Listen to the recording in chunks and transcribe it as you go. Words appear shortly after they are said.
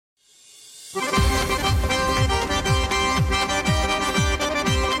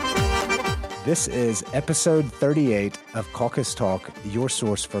This is episode 38 of Caucasus Talk, your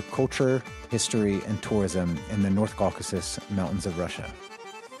source for culture, history, and tourism in the North Caucasus Mountains of Russia.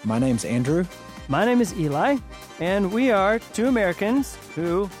 My name's Andrew. My name is Eli, and we are two Americans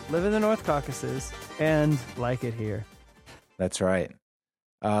who live in the North Caucasus and like it here. That's right.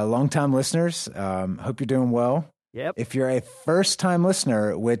 Long-time listeners, hope you're doing well. Yep. If you're a first-time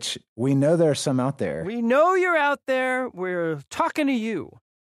listener, which we know there are some out there. We know you're out there. We're talking to you.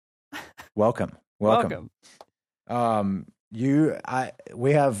 Welcome. Welcome. We're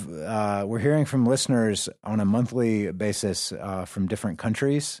hearing from listeners on a monthly basis from different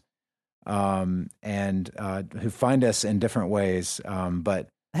countries, and who find us in different ways. But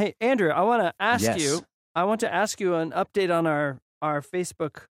hey, Andrew, I want to ask yes. you. I want to ask you an update on our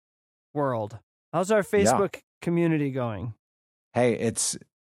Facebook world. How's our Facebook community going? Hey, it's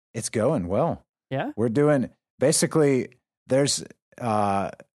going well. Yeah, we're doing basically. There's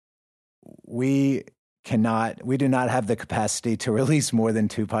we do not have the capacity to release more than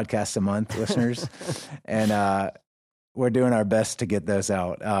 2 podcasts a month, listeners, and we're doing our best to get those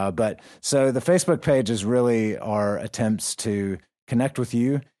out. But so the Facebook page is really our attempts to connect with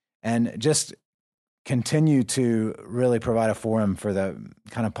you and just continue to really provide a forum for the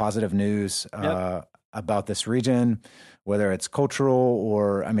kind of positive news about this region, whether it's cultural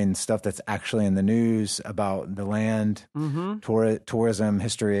or, stuff that's actually in the news about the land, tourism,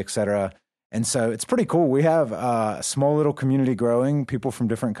 history, etc. And so it's pretty cool. We have a small little community growing, people from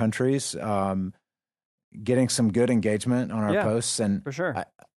different countries, getting some good engagement on our posts. And for sure.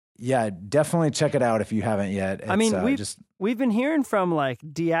 Definitely check it out if you haven't yet. We've been hearing from like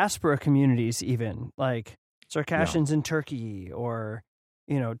diaspora communities, even like Circassians in Turkey or,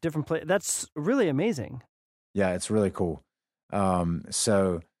 different places. That's really amazing. Yeah, it's really cool.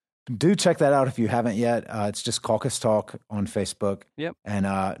 So do check that out if you haven't yet. It's just Caucasus Talk on Facebook. Yep.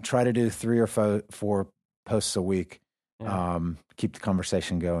 And try to do 3 or 4 posts a week. Yeah. Keep the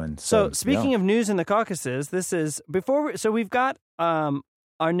conversation going. So speaking of news in the Caucasus, this is we've got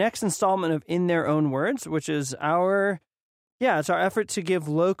our next installment of In Their Own Words, which is it's our effort to give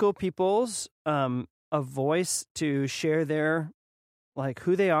local peoples a voice to share their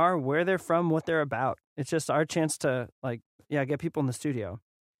who they are, where they're from, what they're about. It's just our chance to get people in the studio.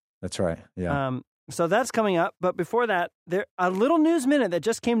 That's right. Yeah. So that's coming up. But before that, there a little news minute that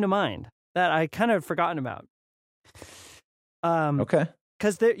just came to mind that I kind of forgotten about. Okay.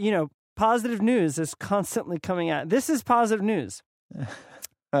 Because positive news is constantly coming out. This is positive news.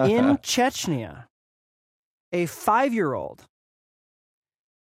 In Chechnya, a 5-year-old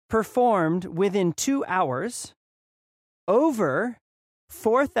performed within 2 hours over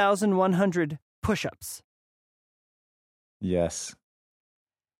 4,100 push-ups. Yes.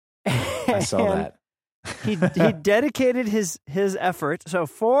 I saw that. he dedicated his effort. So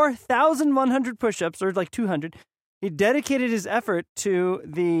 4,100 push-ups, or 200. He dedicated his effort to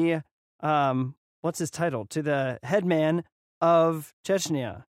the what's his title? To the headman of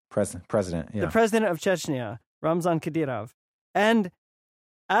Chechnya. President. Yeah. The president of Chechnya, Ramzan Kadyrov. And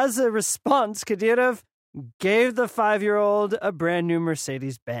as a response, Kadyrov gave the 5-year-old a brand new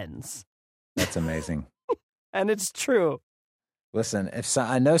Mercedes-Benz. That's amazing. And it's true. Listen,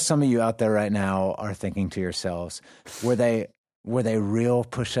 I know some of you out there right now are thinking to yourselves, were they real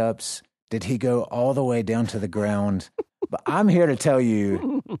push-ups? Did he go all the way down to the ground? But I'm here to tell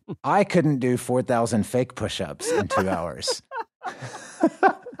you, I couldn't do 4,000 fake push-ups in 2 hours.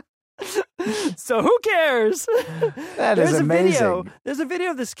 So who cares? There's amazing. There's a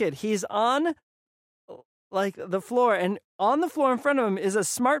video of this kid. He's on the floor, and on the floor in front of him is a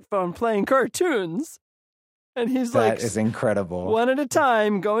smartphone playing cartoons. And he's that is incredible. One at a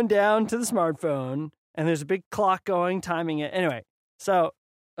time going down to the smartphone, and there's a big clock going, timing it. Anyway, so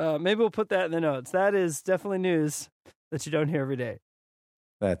maybe we'll put that in the notes. That is definitely news that you don't hear every day.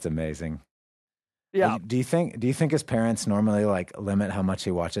 That's amazing. Yeah. Do you think his parents normally limit how much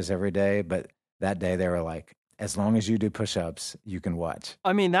he watches every day? But that day they were like, as long as you do push-ups, you can watch.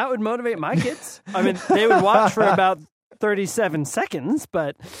 That would motivate my kids. They would watch for about 37 seconds,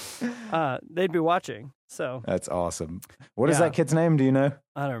 but they'd be watching. So that's awesome. What is that kid's name? Do you know?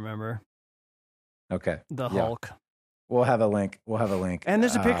 I don't remember. Okay. The Hulk. We'll have a link. And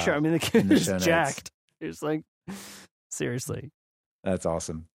there's a picture. The kid is jacked. It's seriously. That's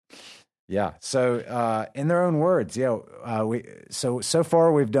awesome. Yeah. So, in their own words, so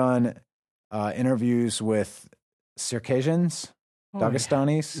far we've done interviews with Circassians,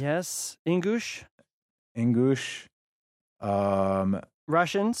 Dagestanis. Yes. Ingush.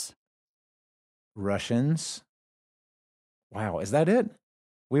 Russians. Wow. Is that it?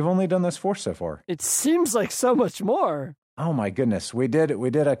 We've only done those 4 so far. It seems like so much more. Oh my goodness, we did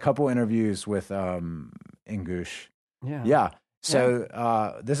a couple interviews with Ingush. Yeah.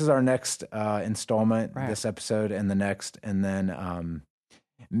 So this is our next installment, this episode and the next, and then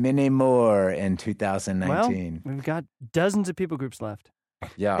many more in 2019. Well, we've got dozens of people groups left.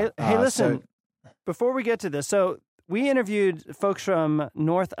 Yeah. Hey, listen, before we get to this, so we interviewed folks from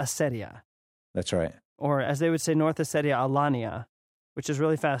North Ossetia. That's right. Or as they would say, North Ossetia, Alania, which is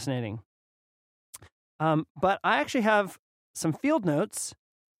really fascinating. But I actually have some field notes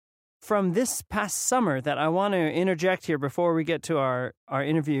from this past summer that I want to interject here before we get to our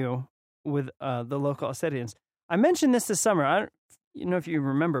interview with the local Ossetians. I mentioned this summer. I don't know if you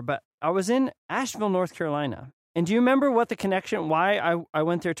remember, but I was in Asheville, North Carolina. And do you remember what the connection, why I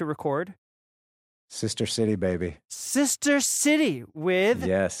went there to record? Sister City, baby. Sister City with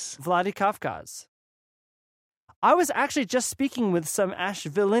Vladikavkaz. Kavkaz. I was actually just speaking with some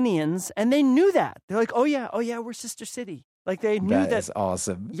Ashevilleans, and they knew that. They're like, oh yeah, we're Sister City. Like they knew that. That is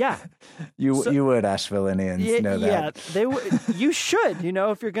awesome. Yeah. You would Ashevilleans know that. Yeah, they would. You should,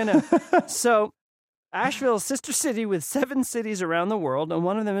 if you're going to. So Asheville is sister city with 7 cities around the world, and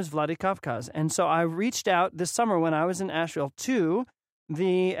one of them is Vladikavkaz. And so I reached out this summer when I was in Asheville to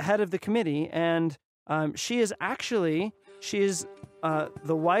the head of the committee, and she is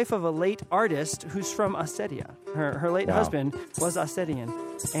the wife of a late artist who's from Ossetia. Her late husband was Ossetian.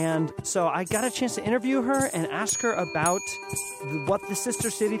 And so I got a chance to interview her and ask her about what the Sister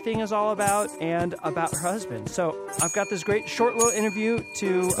City thing is all about and about her husband. So I've got this great short little interview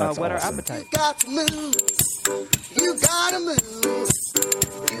to whet our appetite. You got to move. You got to move.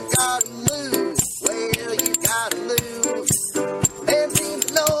 You got to move. Well, you got to move. And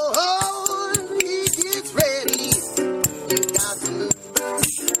the Lord, He gets ready. You got to move.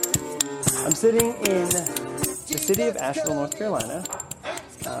 I'm sitting in the city of Asheville, North Carolina,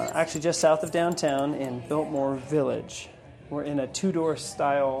 actually just south of downtown in Biltmore Village. We're in a Tudor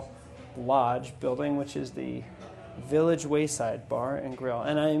style lodge building, which is the Village Wayside Bar and Grill.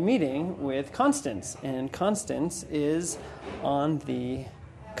 And I am meeting with Constance, and Constance is on the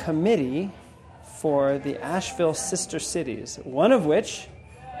committee for the Asheville Sister Cities, one of which,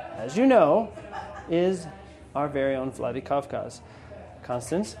 as you know, is our very own Vladikavkaz.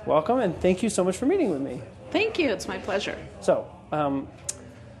 Constance, welcome, and thank you so much for meeting with me. Thank you. It's my pleasure. So,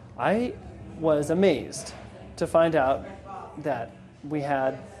 I was amazed to find out that we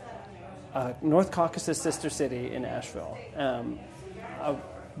had North Caucasus Sister City in Asheville. I'm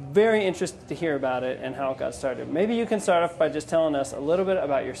very interested to hear about it and how it got started. Maybe you can start off by just telling us a little bit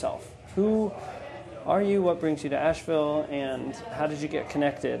about yourself. Who are you? What brings you to Asheville? And how did you get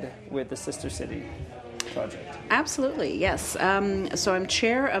connected with the Sister City project? Absolutely, yes. So I'm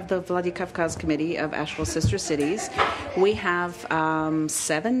chair of the Vladikavkaz Committee of Asheville Sister Cities. We have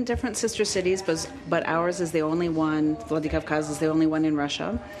 7 different sister cities, but ours is the only one. Vladikavkaz is the only one in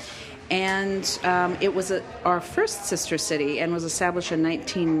Russia. And it was our first sister city and was established in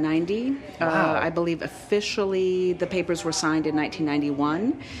 1990. Wow. I believe officially the papers were signed in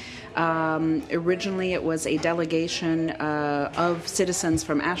 1991. Originally it was a delegation of citizens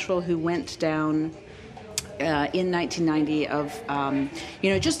from Asheville who went down in 1990 of,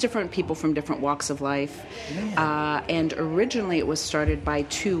 just different people from different walks of life. And originally it was started by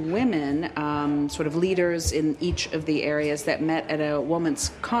 2 women, sort of leaders in each of the areas that met at a women's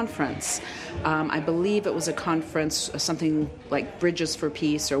conference. I believe it was a conference, something like Bridges for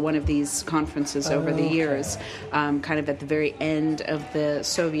Peace or one of these conferences over the years, kind of at the very end of the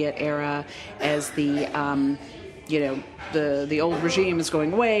Soviet era as the old regime is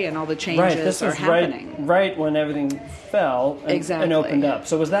going away and all the changes are happening. Right when everything fell and opened up.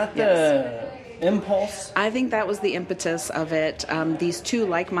 So was that the impulse? I think that was the impetus of it. These 2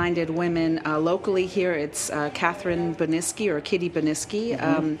 like-minded women locally here, it's Catherine Boniski or Kitty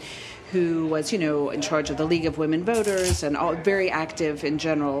Boniski, who was, in charge of the League of Women Voters and very active in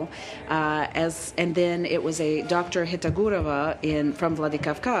general. And then it was a Dr. Hitagurova from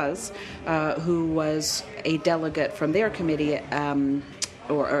Vladikavkaz, who was a delegate from their committee,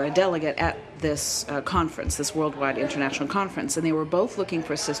 or a delegate at this conference, this worldwide international conference. And they were both looking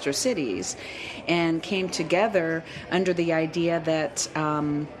for sister cities and came together under the idea that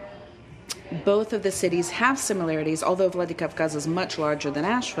both of the cities have similarities, although Vladikavkaz is much larger than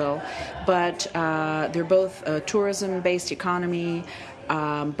Asheville, but they're both a tourism-based economy.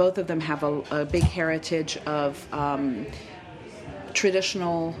 Both of them have a big heritage of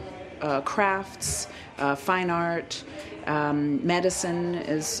traditional crafts, fine art. Medicine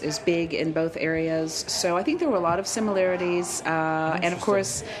is big in both areas, so I think there were a lot of similarities. And of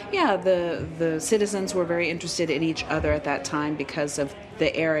course, the citizens were very interested in each other at that time because of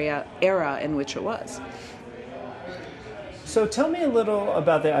the era in which it was. So tell me a little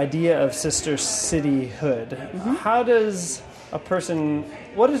about the idea of sister cityhood. How does a person,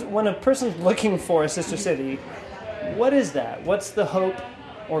 when a person's looking for a sister city, what is that? What's the hope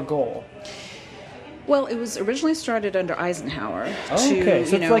or goal? Well, it was originally started under Eisenhower. Okay,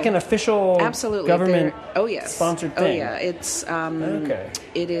 so it's like an official government sponsored thing. Oh, yeah. It's,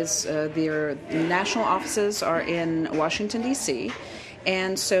 It is, their national offices are in Washington, D.C.,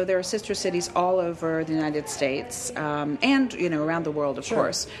 and so there are sister cities all over the United States and, around the world, of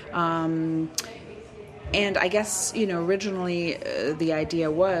course. And I guess, originally the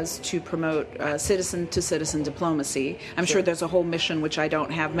idea was to promote citizen-to-citizen diplomacy. I'm sure there's a whole mission which I don't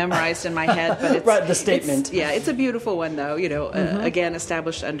have memorized in my head, but it's... Right, the statement. It's a beautiful one, though, again,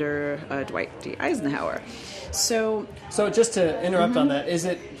 established under Dwight D. Eisenhower. So just to interrupt on that, is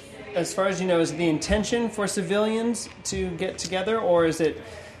it, as far as you know, is it the intention for civilians to get together, or is it,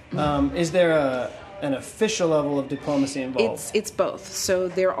 is there an official level of diplomacy involved? It's both. So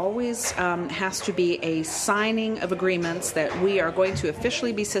there always has to be a signing of agreements that we are going to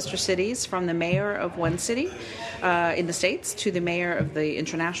officially be sister cities, from the mayor of one city in the States to the mayor of the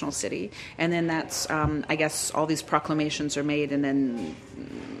international city. And then that's, I guess, all these proclamations are made, and then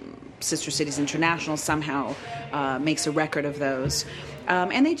Sister Cities International somehow makes a record of those.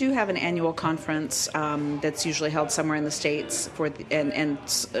 And they do have an annual conference that's usually held somewhere in the States, and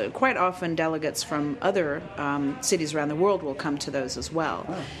quite often delegates from other cities around the world will come to those as well.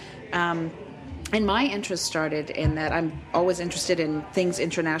 Oh. And my interest started in that I'm always interested in things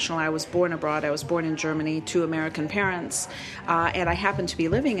international. I was born abroad. I was born in Germany to American parents, and I happened to be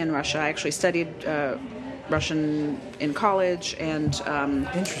living in Russia. I actually studied Russian in college and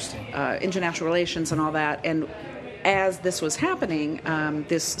international relations and all that. And as this was happening,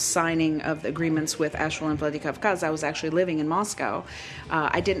 this signing of the agreements with Asheville and Vladikavkaz, I was actually living in Moscow.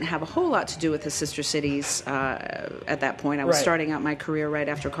 I didn't have a whole lot to do with the sister cities at that point. I was starting out my career right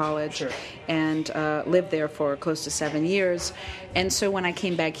after college and lived there for close to 7 years. And so when I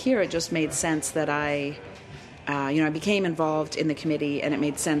came back here, it just made sense that I became involved in the committee, and it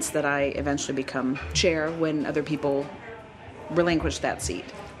made sense that I eventually become chair when other people relinquished that seat.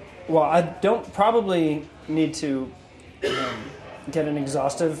 Well, I don't probably need to get an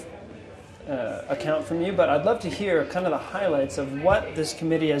exhaustive account from you, but I'd love to hear kind of the highlights of what this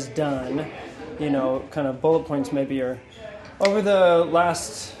committee has done, kind of bullet points maybe, or over the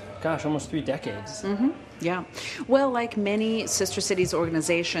last, almost 3 decades. Mm-hmm. Yeah. Well, like many sister cities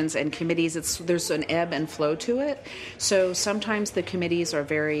organizations and committees, there's an ebb and flow to it. So sometimes the committees are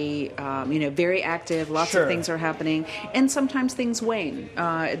very, very active. Lots of things are happening, and sometimes things wane.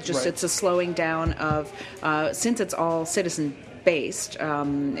 It's a slowing down of since it's all citizen based.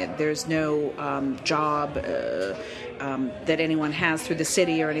 There's no job that anyone has through the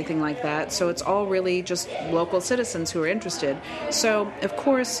city or anything like that. So it's all really just local citizens who are interested. So, of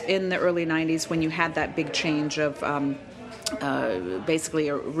course, in the early 90s, when you had that big change of basically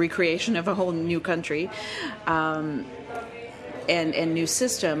a recreation of a whole new country, and new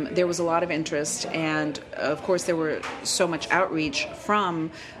system, there was a lot of interest, and of course there were so much outreach from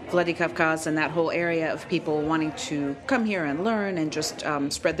Vladikavkaz and that whole area of people wanting to come here and learn and just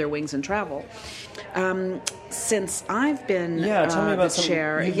spread their wings and travel. Since I've been tell me about the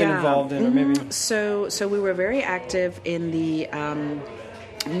chair, you've been involved in, or maybe. So we were very active in the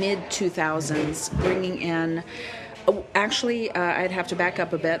mid 2000s, bringing in. Actually, I'd have to back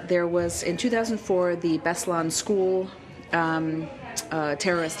up a bit. There was in 2004 the Beslan School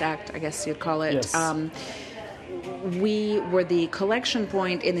Terrorist Act, I guess you'd call it. Yes. We were the collection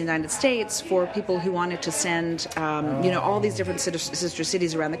point in the United States for people who wanted to send, all these different sister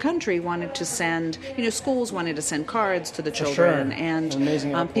cities around the country wanted to send, schools wanted to send cards to the children,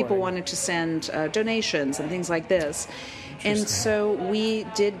 and people wanted to send donations and things like this. And so we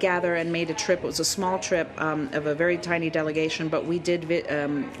did gather and made a trip. It was a small trip of a very tiny delegation, but we did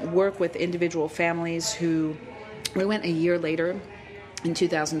work with individual families who, we went a year later, in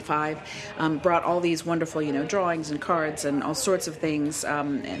 2005, brought all these wonderful, drawings and cards and all sorts of things,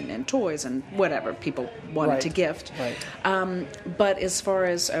 and toys and whatever people wanted to gift. Right. But as far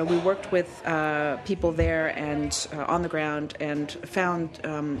as we worked with people there and on the ground and found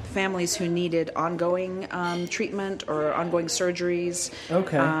families who needed ongoing treatment or ongoing surgeries.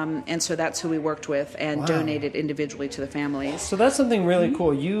 Okay. And so that's who we worked with and donated individually to the families. So that's something really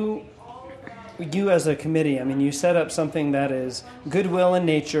cool. You as a committee, you set up something that is goodwill in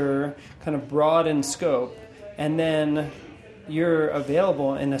nature, kind of broad in scope, and then you're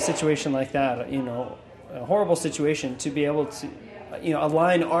available in a situation like that, a horrible situation, to be able to, a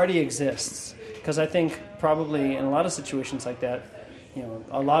line already exists. Because I think probably in a lot of situations like that,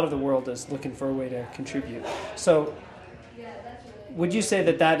 a lot of the world is looking for a way to contribute. So would you say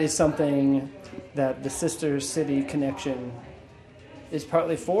that that is something that the sister city connection is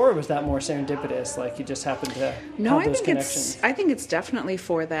partly for, or was that more serendipitous? Like you just happened to have those connections? I think it's definitely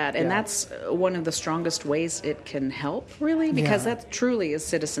for that, and that's one of the strongest ways it can help, really, because that truly is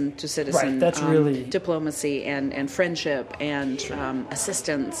citizen to citizen. Right, that's really diplomacy and friendship and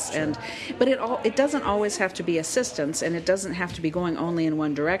assistance, but it doesn't always have to be assistance, and it doesn't have to be going only in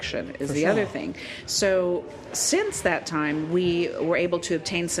one direction. Is the other thing. So since that time, we were able to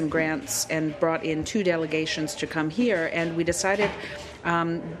obtain some grants and brought in 2 delegations to come here, and we decided.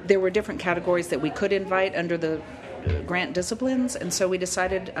 There were different categories that we could invite under the grant disciplines, and so we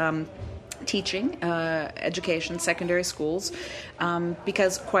decided teaching, education, secondary schools,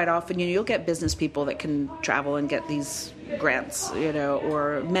 because quite often you'll get business people that can travel and get these grants,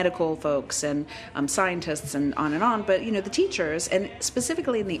 or medical folks and scientists and on, but the teachers, and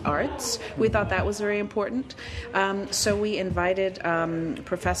specifically in the arts, we thought that was very important. So we invited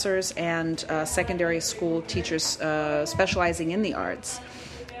professors and secondary school teachers specializing in the arts.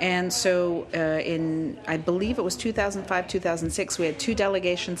 And so in, I believe it was 2005, 2006, we had 2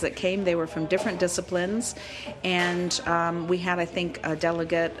 delegations that came. They were from different disciplines. And we had, I think,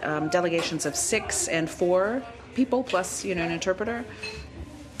 delegations of 6 and 4 people, plus, an interpreter.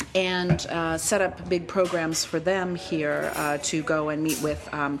 And set up big programs for them here to go and meet with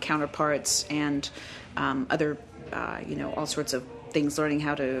counterparts and other, all sorts of things, learning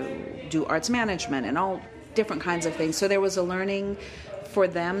how to do arts management and all different kinds of things. So there was a learning for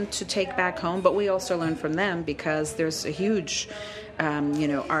them to take back home, but we also learn from them because there's a huge,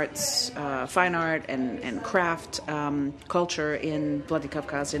 arts, fine art and craft culture in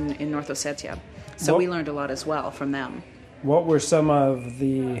Vladikavkaz in North Ossetia. So we learned a lot as well from them. What were some of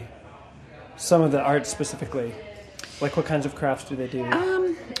the art specifically? Like what kinds of crafts do they do?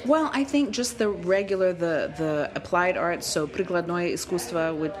 Well, I think just the regular, the applied arts, so прикладное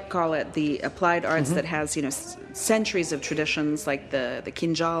искусство would call it, the applied arts that has, centuries of traditions, like the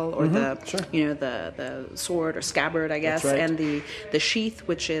kinjal or the sword or scabbard, I guess, and the sheath,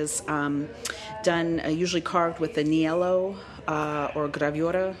 which is done usually carved with the niello. Or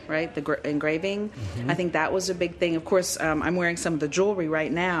gravura, right? The engraving. I think that was a big thing. Of course, I'm wearing some of the jewelry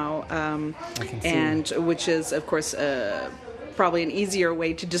right now, and which is, of course, probably an easier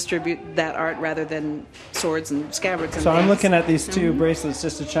way to distribute that art rather than swords and scabbards. And so I'm looking at these 2 bracelets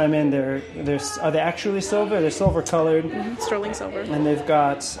just to chime in. Are they actually silver? They're silver colored, sterling silver, and they've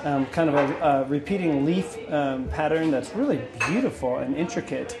got kind of a repeating leaf pattern that's really beautiful and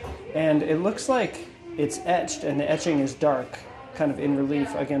intricate, and it looks like it's etched, and the etching is dark, kind of in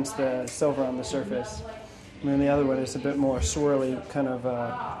relief against the silver on the surface. And then the other one is a bit more swirly, kind of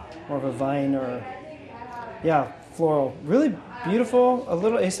more of a vine or, floral. Really beautiful, a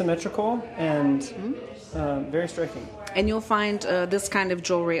little asymmetrical, and very striking. And you'll find this kind of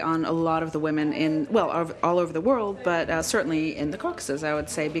jewelry on a lot of the women all over the world, but certainly in the Caucasus, I would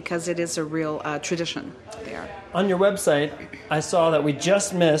say, because it is a real tradition there. On your website, I saw that we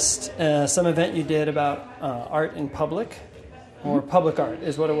just missed some event you did about art in public, or public art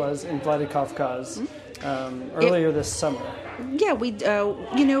is what it was in Vladikavkaz earlier this summer. Yeah, we,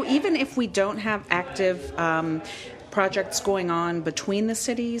 even if we don't have active projects going on between the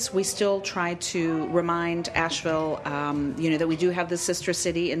cities, we still try to remind Asheville, that we do have this sister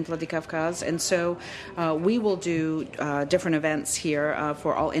city in Vladikavkaz, and so we will do different events here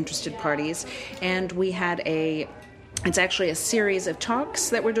for all interested parties. And we had it's actually a series of talks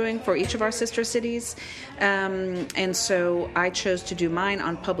that we're doing for each of our sister cities, and so I chose to do mine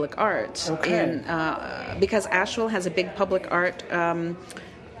on public art, because Asheville has a big public art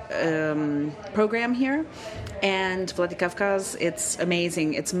program here. And Vladikavkaz, it's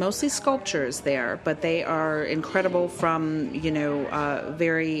amazing. It's mostly sculptures there, but they are incredible, from,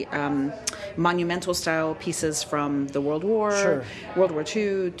 very monumental style pieces from the World War, World War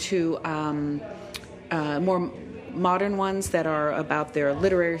II, to more modern ones that are about their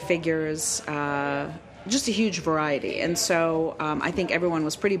literary figures, just a huge variety. And so I think everyone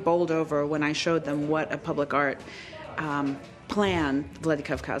was pretty bowled over when I showed them what a public art plan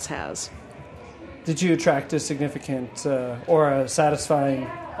Vladikavkaz has. Did you attract a significant or a satisfying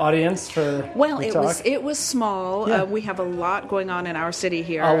audience for the talk? It was small. Yeah. We have a lot going on in our city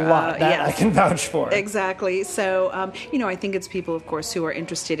here. A lot that I can vouch for. Exactly. So I think it's people, of course, who are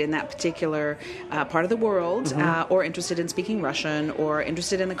interested in that particular part of the world, or interested in speaking Russian, or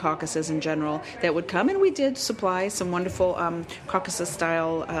interested in the Caucasus in general, that would come. And we did supply some wonderful Caucasus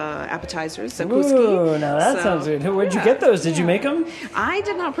style appetizers, zakuski. Ooh, now that sounds good. Where'd you get those? Did you make them? I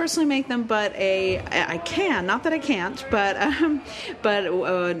did not personally make them, but I can. Not that I can't, but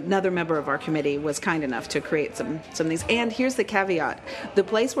another member of our committee was kind enough to create some of these. And here's the caveat: the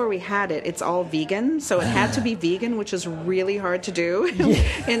place where we had it, it's all vegan, so it had to be vegan, which is really hard to do,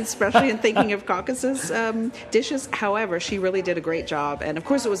 and especially in thinking of Caucasus dishes. However, she really did a great job, and of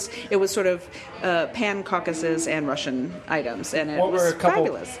course it was sort of pan Caucasus and Russian items, and it was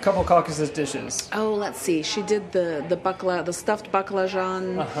fabulous. Couple Caucasus dishes? Oh, let's see. She did the stuffed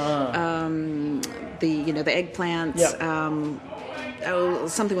baklajan, the eggplants. Yep.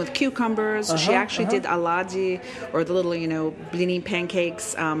 Something with cucumbers. She actually did aladi, or the little, blini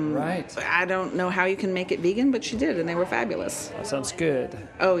pancakes. Right. I don't know how you can make it vegan, but she did, and they were fabulous. That sounds good.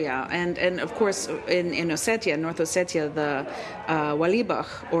 Oh, yeah. And of course, in Ossetia, North Ossetia, the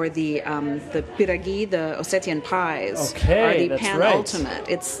walibach, or the piragi, the Ossetian pies, are the that's pan-ultimate.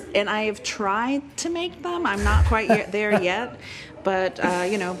 right. And I have tried to make them. I'm not quite there yet. But,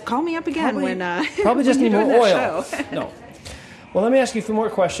 call me up again Probably just when need you're more doing oil. that show. No. Well, let me ask you a few more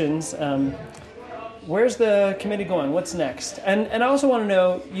questions. Where's the committee going? What's next? And I also want to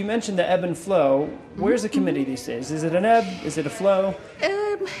know, you mentioned the ebb and flow. Where's the committee these days? Is it an ebb? Is it a flow?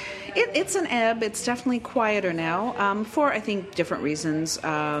 It's an ebb. It's definitely quieter now, for, I think, different reasons.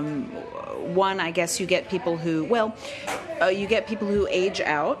 One, I guess you get people who, age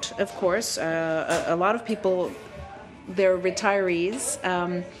out, of course. A lot of people, they're retirees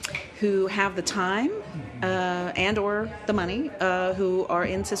who have the time and or the money, who are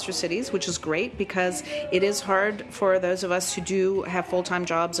in sister cities, which is great because it is hard for those of us who do have full-time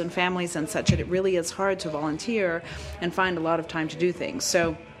jobs and families and such. It really is hard to volunteer and find a lot of time to do things.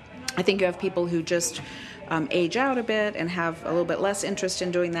 So I think you have people who just age out a bit and have a little bit less interest in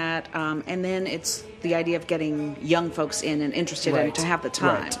doing that. And then it's the idea of getting young folks in and interested in to have the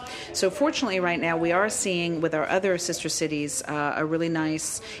time. Right. So fortunately right now we are seeing with our other sister cities a really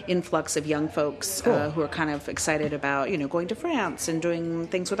nice influx of young folks who are kind of excited about, going to France and doing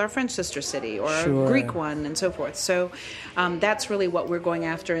things with our French sister city or a Greek one and so forth. So that's really what we're going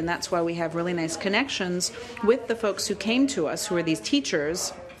after, and that's why we have really nice connections with the folks who came to us, who are these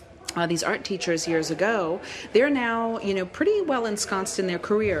teachers, these art teachers years ago. They're now, pretty well ensconced in their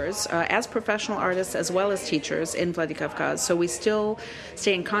careers as professional artists as well as teachers in Vladikavkaz. So we still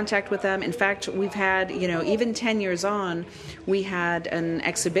stay in contact with them. In fact, we've had, even 10 years on, we had an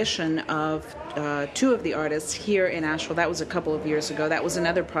exhibition of two of the artists here in Asheville. That was a couple of years ago. That was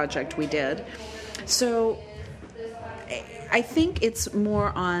another project we did. So I think it's more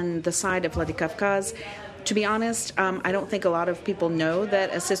on the side of Vladikavkaz. To be honest, I don't think a lot of people know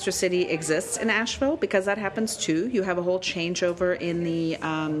that a sister city exists in Asheville, because that happens too. You have a whole changeover in the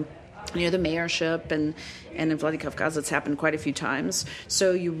the mayorship, and in Vladikavkaz it's happened quite a few times.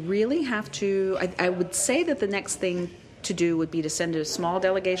 So you really have to, I would say that the next thing to do would be to send a small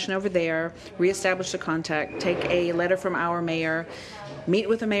delegation over there, reestablish the contact, take a letter from our mayor, meet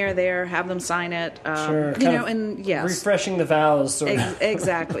with the mayor there, have them sign it. And yes, refreshing the vows.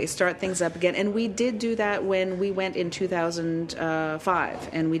 Exactly, start things up again. And we did do that when we went in 2005,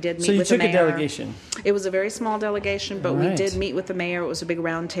 and we did meet with the mayor. So you took a delegation. It was a very small delegation, but we did meet with the mayor. It was a big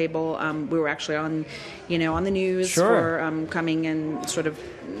round table. We were actually on the news for coming and sort of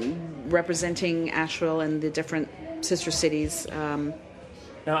representing Asheville and the different sister cities.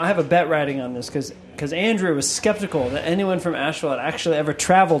 Now, I have a bet riding on this because Andrew was skeptical that anyone from Asheville had actually ever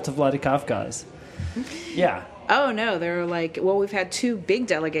traveled to Vladikavkaz. Yeah. Oh, no. They're we've had two big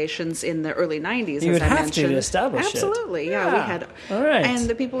delegations in the early 90s, you as I have mentioned. to establish Absolutely, it. Yeah, we had. All right. And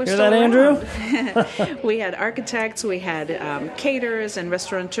the people are Hear still that, around. Andrew? We had architects, we had caterers and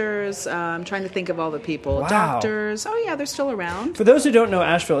restaurateurs. I'm trying to think of all the people. Wow. Doctors. Oh, yeah, they're still around. For those who don't know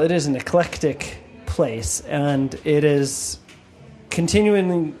Asheville, it is an eclectic place, and it is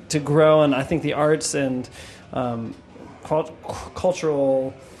continuing to grow, and I think the arts and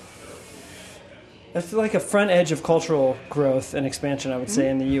cultural, it's like a front edge of cultural growth and expansion, I would say,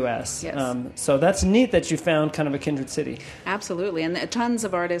 in the U.S. Yes. So that's neat that you found kind of a kindred city. Absolutely, and tons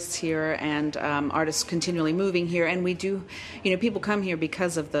of artists here, and artists continually moving here, and we do, people come here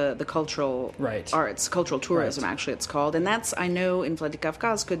because of the cultural arts, cultural tourism, actually it's called, and that's, I know, in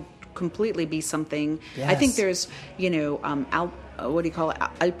Vladikavkaz could completely be something. Yes. I think there's, what do you call it?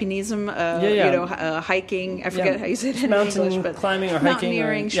 Alpinism, hiking. I forget how you say it in mountain English, but climbing or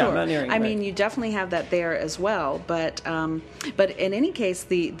mountaineering. hiking. Mountaineering. I mean, you definitely have that there as well. But in any case,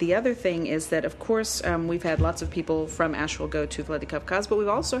 the other thing is that, of course, we've had lots of people from Asheville go to Vladikavkaz, but we've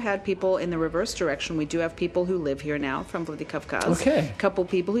also had people in the reverse direction. We do have people who live here now from Vladikavkaz. Okay. A couple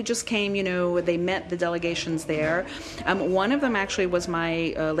people who just came. They met the delegations there. One of them actually was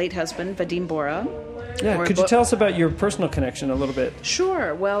my late husband, Vadim Bora. Yeah, could you tell us about your personal connection a little bit?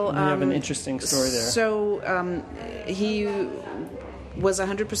 Sure. Well, you have an interesting story there. So he was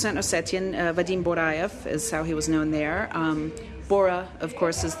 100% Ossetian. Vadim Borayev is how he was known there. Bora, of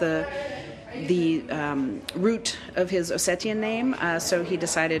course, is the root of his Ossetian name, so he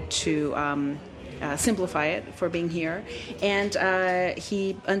decided to simplify it for being here. And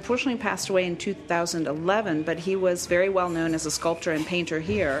he unfortunately passed away in 2011, but he was very well known as a sculptor and painter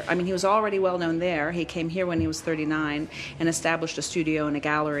here. I mean, he was already well known there. He came here when he was 39 and established a studio and a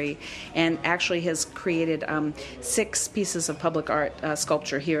gallery, and actually has created 6 pieces of public art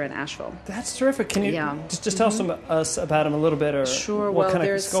sculpture here in Asheville. That's terrific. Can you just tell us about him a little bit, or Sure. what Well, kind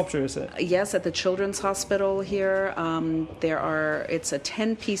of sculpture is it? Yes, at the Children's Hospital here, it's a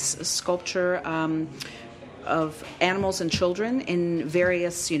 10-piece sculpture of animals and children in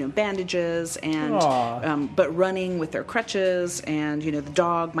various, bandages and but running with their crutches, and the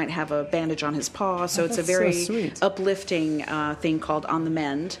dog might have a bandage on his paw. So it's a very sweet. uplifting thing called On the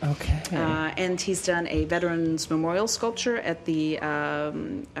Mend. Okay. And he's done a Veterans Memorial sculpture at the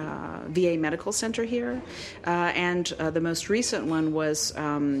VA Medical Center here, and the most recent one was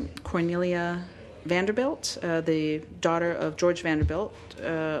Cornelia Vanderbilt, the daughter of George Vanderbilt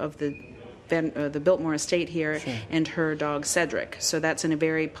of the Biltmore estate here, Sure. and her dog Cedric. So that's in a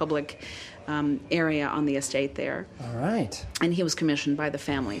very public area on the estate there. All right. And he was commissioned by the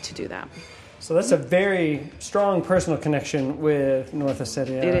family to do that. So that's a very strong personal connection with North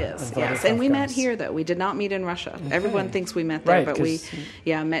Ossetia. It is, yes. And we met here, though. We did not meet in Russia. Okay. Everyone thinks we met there, Right, but we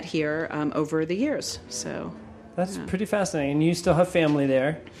 'cause- met here over the years. So That's pretty fascinating. And you still have family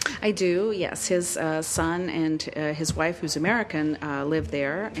there. I do, yes. His son and his wife, who's American, live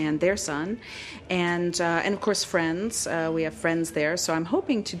there, and their son, and of course friends. We have friends there, so I'm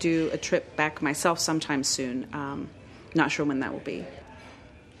hoping to do a trip back myself sometime soon. Not sure when that will be.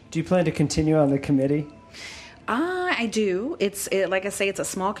 Do you plan to continue on the committee? I do. Like I say, it's a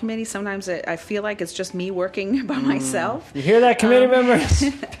small committee. Sometimes I feel like it's just me working by myself. You hear that, committee members?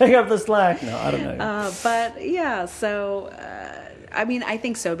 Pick up the slack. No, I don't know. But yeah, so I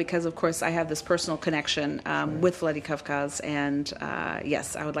think so, because of course I have this personal connection with Vladikavkaz, and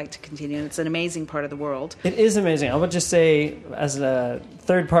yes, I would like to continue. And it's an amazing part of the world. It is amazing. I would just say, as a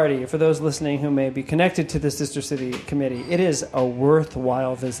third party, for those listening who may be connected to the Sister City Committee, it is a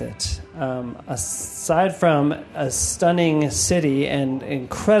worthwhile visit. Aside from a stunning city and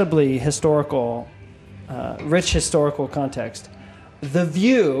incredibly historical, rich historical context, the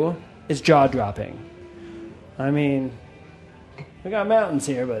view is jaw-dropping. I mean, we got mountains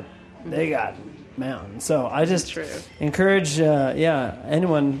here, but they got mountains. So I just encourage,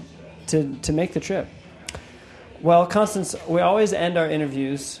 anyone to make the trip. Well, Constance, we always end our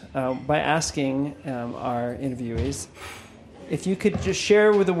interviews by asking our interviewees if you could just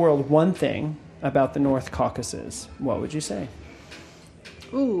share with the world one thing about the North Caucasus. What would you say?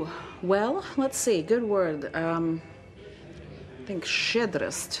 Ooh, well, let's see. Good word. I think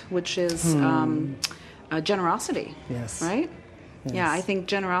shedrost, which is generosity. Yes. Right? Yes. Yeah, I think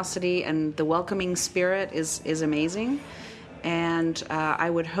generosity and the welcoming spirit is amazing. And I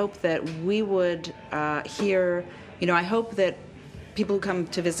would hope that we would hear, I hope that people who come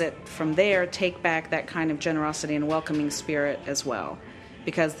to visit from there take back that kind of generosity and welcoming spirit as well,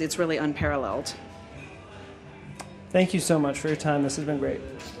 because it's really unparalleled. Thank you so much for your time. This has been great.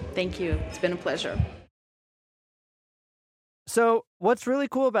 Thank you. It's been a pleasure. So what's really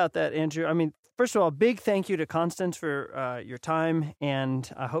cool about that, Andrew, I mean, first of all, big thank you to Constance for your time, and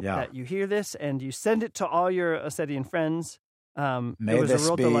I hope that you hear this and you send it to all your Ossetian friends. May it was this a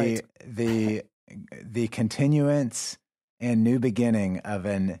real be delight. the continuance and new beginning of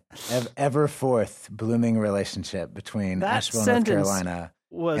an ever forth blooming relationship between That Asheville, North sentence Carolina,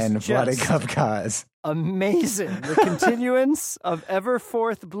 was and just Vladikavkaz. amazing. The continuance of ever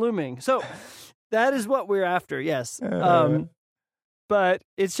forth blooming. So that is what we're after, yes. But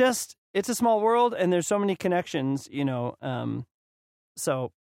it's a small world, and there's so many connections,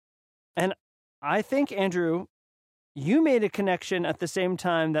 So, and I think, Andrew, you made a connection at the same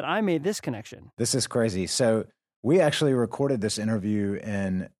time that I made this connection. This is crazy. So we actually recorded this interview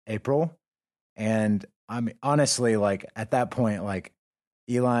in April, and I'm honestly, like, at that point, like,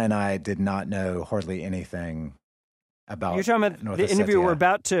 Eli and I did not know hardly anything about. You're talking about North the interview Ossetia.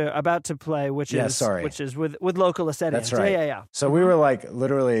 we're about to play, which is with local Ossetians. That's right. Yeah. So we were like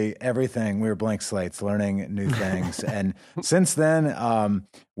literally everything. We were blank slates, learning new things, and since then,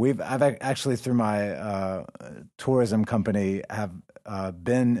 I've actually through my tourism company have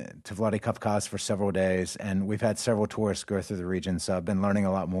been to Vladikavkaz for several days, and we've had several tourists go through the region. So I've been learning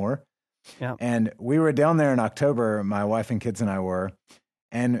a lot more. Yeah. And we were down there in October. My wife and kids and I were.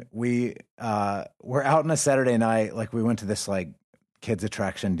 And we were out on a Saturday night, like we went to this like kids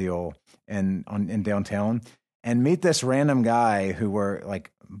attraction deal in downtown, and meet this random guy who we're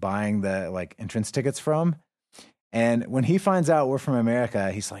like buying the like entrance tickets from. And when he finds out we're from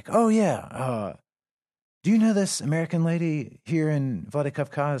America, he's like, "Oh yeah, do you know this American lady here in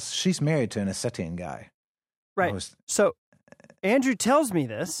Vladikavkaz? She's married to an Ossetian guy." Right. So Andrew tells me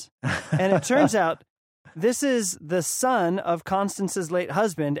this, and it turns out this is the son of Constance's late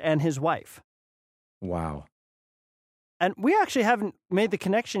husband and his wife. Wow. And we actually haven't made the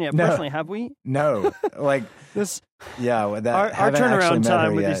connection yet, No. personally, have we? No, like This yeah, that our haven't actually turnaround met time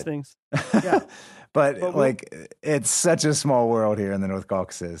her with yet. these things. Yeah. But like, it's such a small world here in the North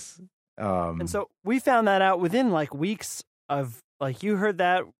Caucasus. And so we found that out within like weeks of like you heard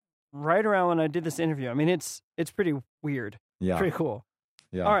that right around when I did this interview. I mean, it's pretty weird. yeah, Pretty cool.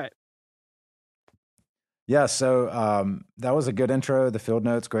 yeah. All right. Yeah, so that was a good intro. The field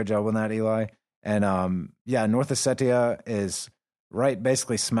notes, great job on that, Eli. And yeah, North Ossetia is right,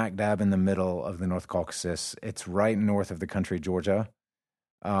 basically smack dab in the middle of the North Caucasus. It's right north of the country, Georgia.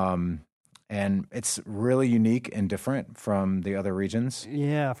 And it's really unique and different from the other regions.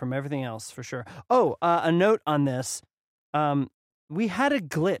 Yeah, from everything else for sure. Oh, a note on this. We had a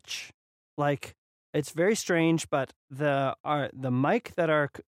glitch. Like it's very strange, but the mic that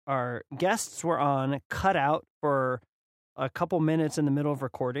our guests were on cut out for a couple minutes in the middle of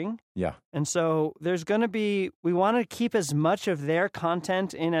recording. Yeah. And so there's going to be, we want to keep as much of their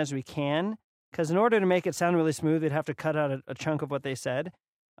content in as we can, because in order to make it sound really smooth, they'd have to cut out a chunk of what they said.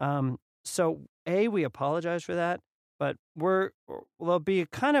 So we apologize for that, but there'll be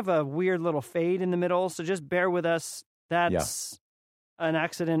kind of a weird little fade in the middle. So just bear with us. That's an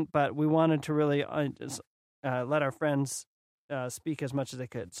accident, but we wanted to really let our friends speak as much as they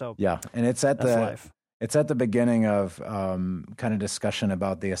could. So yeah. And it's at that's life. It's at the beginning of kind of discussion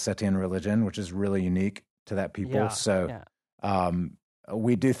about the Ossetian religion, which is really unique to that people. Yeah, So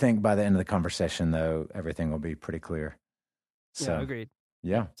we do think by the end of the conversation, though, everything will be pretty clear. So, Yeah, agreed.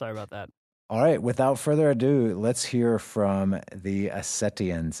 Yeah. Sorry about that. All right. Without further ado, let's hear from the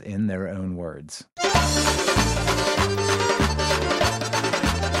Ossetians in their own words.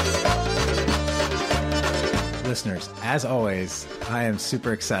 Listeners, as always, I am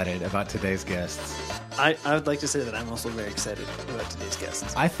super excited about today's guests. I would like to say that I'm also very excited about today's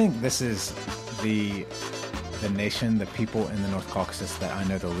guests. I think this is the nation, the people in the North Caucasus that I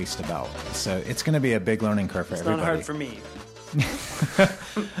know the least about. So it's going to be a big learning curve for It's everybody. not hard for me.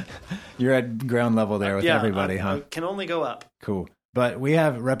 You're at ground level there with everybody, huh? I can only go up. Cool. But we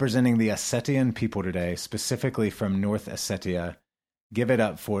have representing the Ossetian people today, specifically from North Ossetia. Give it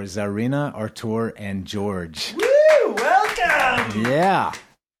up for Zarina, Artur, and George. Woo! Welcome! Yeah.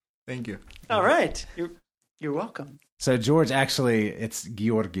 Thank you. All right. You're welcome. So George, actually, it's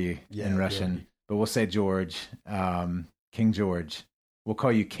Georgi Yeah, in Russian, Georgi. but we'll say George, King George. We'll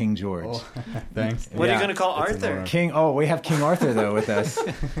call you King George. Oh, thanks. What are Yeah. you going to call It's an Arthur? honor. King. Oh, we have King Arthur though with us,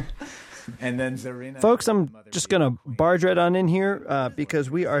 and then Zarina. Folks, I'm just going to barge right on in here because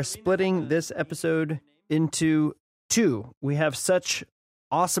we are splitting this episode into two. We have such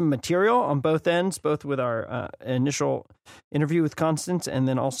awesome material on both ends, both with our initial interview with Constance and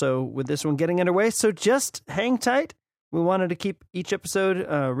then also with this one getting underway. So just hang tight. We wanted to keep each episode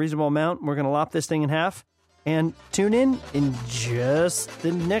a reasonable amount. We're going to lop this thing in half. And tune in just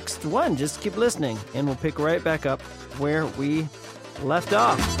the next one. Just keep listening, and we'll pick right back up where we left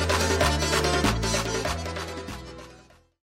off.